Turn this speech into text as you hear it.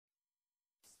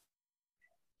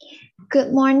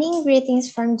Good morning,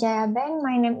 greetings from Jaya Bank.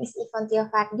 My name is Evonne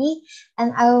Tiovardi,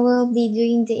 and I will be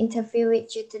doing the interview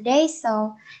with you today.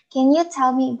 So, can you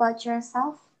tell me about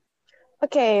yourself?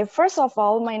 Okay, first of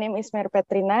all, my name is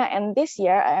Petrina, and this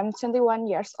year I am 21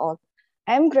 years old.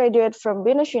 I am graduate from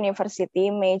Venus University,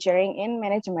 majoring in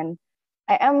management.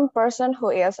 I am a person who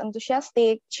is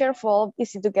enthusiastic, cheerful,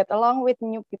 easy to get along with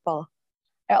new people.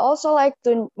 I also like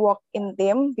to work in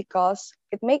team because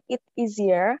it makes it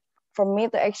easier for me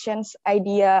to exchange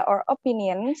idea or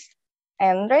opinions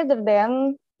and rather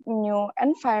than new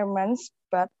environments,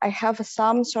 but I have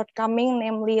some shortcoming,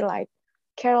 namely like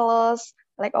careless,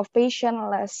 lack of patience,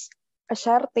 less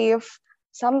assertive.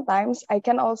 Sometimes I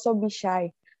can also be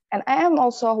shy. And I am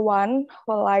also one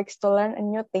who likes to learn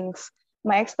new things.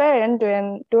 My experience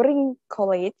during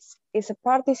college is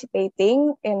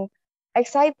participating in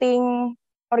exciting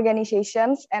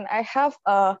organizations, and I have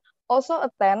also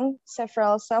attend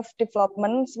several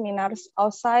self-development seminars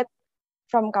outside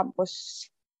from campus.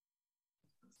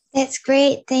 That's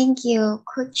great, thank you.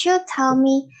 Could you tell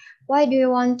me why do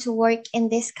you want to work in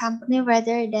this company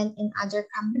rather than in other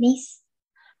companies?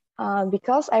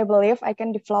 Because I believe I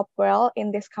can develop well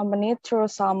in this company through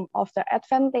some of the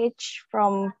advantage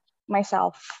from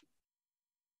myself.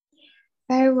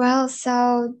 Very well.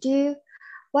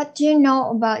 What do you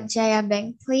know about Jaya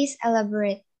Bank? Please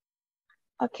elaborate.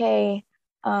 Okay,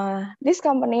 this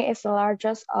company is the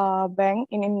largest bank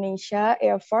in Indonesia.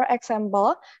 If, for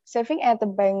example, saving at the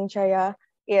Bank Jaya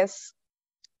is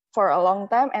for a long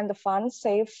time and the funds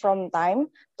saved from time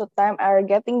to time are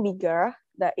getting bigger,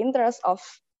 the interest of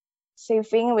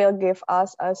saving will give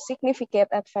us a significant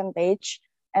advantage,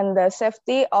 and the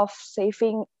safety of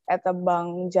saving at the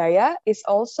Bank Jaya is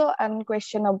also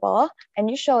unquestionable. And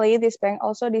usually, this bank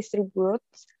also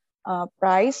distributes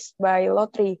prize by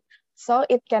lottery. So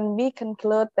it can be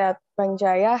concluded that Bank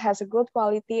Jaya has a good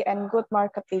quality and good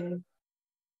marketing.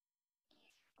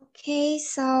 Okay,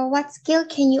 so what skill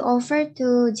can you offer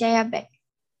to Jaya Bank?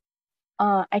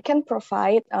 I can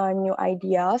provide new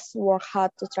ideas, work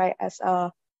hard to try as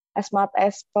much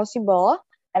as possible,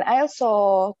 and I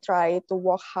also try to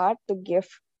work hard to give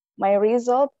my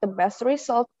result the best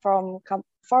result for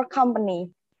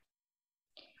company.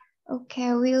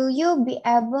 Okay, will you be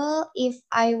able if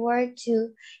I were to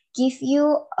give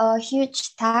you a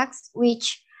huge task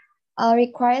which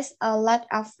requires a lot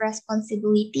of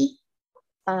responsibility?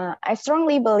 I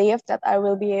strongly believe that I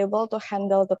will be able to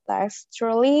handle the task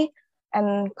truly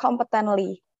and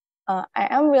competently. I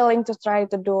am willing to try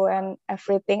to do and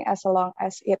everything as long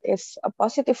as it is a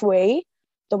positive way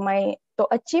to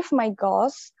achieve my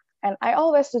goals. And I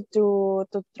always to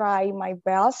try my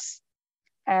best.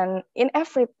 And in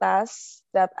every task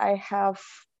that I have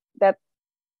that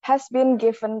has been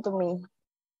given to me.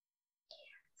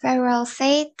 Very well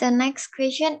said. The next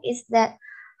question is that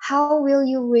how will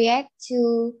you react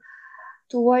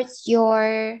towards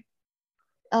your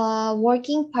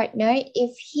working partner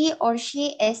if he or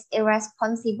she is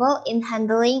irresponsible in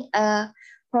handling a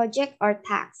project or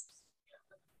task?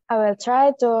 I will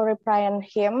try to repriand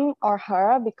him or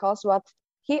her because what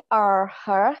he or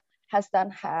her has done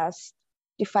has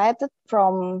deviated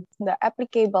from the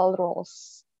applicable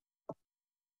rules.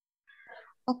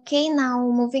 Okay, now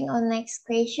moving on next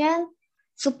question.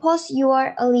 Suppose you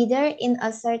are a leader in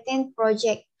a certain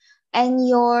project and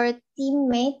your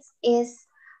teammates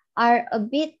are a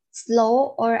bit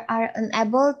slow or are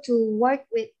unable to work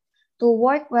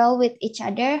well with each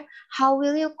other. How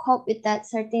will you cope with that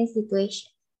certain situation?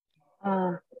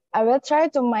 Uh, I will try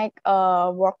to make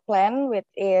a work plan.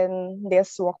 Within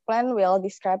this work plan will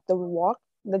describe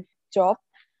the job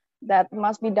that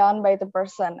must be done by the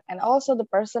person, and also the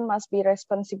person must be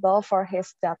responsible for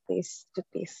his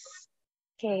duties.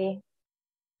 Okay.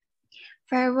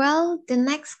 Very well. The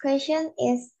next question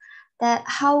is that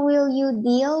how will you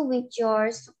deal with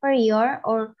your superior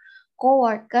or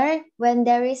coworker when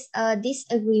there is a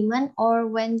disagreement or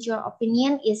when your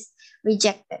opinion is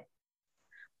rejected?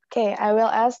 Okay, I will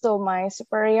ask to my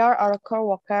superior or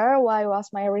coworker why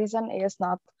was my reason is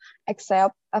not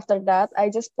accept. After that, I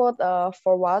just put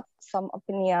forward some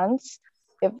opinions.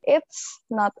 If it's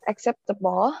not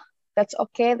acceptable, that's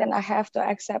okay. Then I have to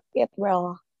accept it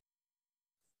well.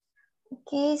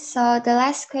 Okay, so the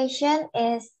last question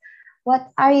is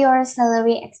what are your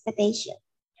salary expectations?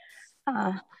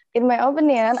 In my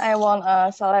opinion, I want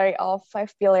a salary of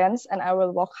 5 billions and I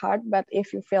will work hard. But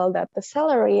if you feel that the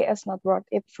salary is not worth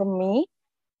it from me,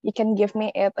 you can give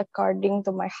me it according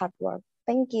to my hard work.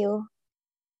 Thank you.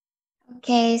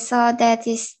 Okay, so that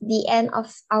is the end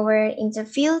of our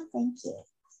interview. Thank you.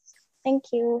 Thank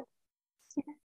you.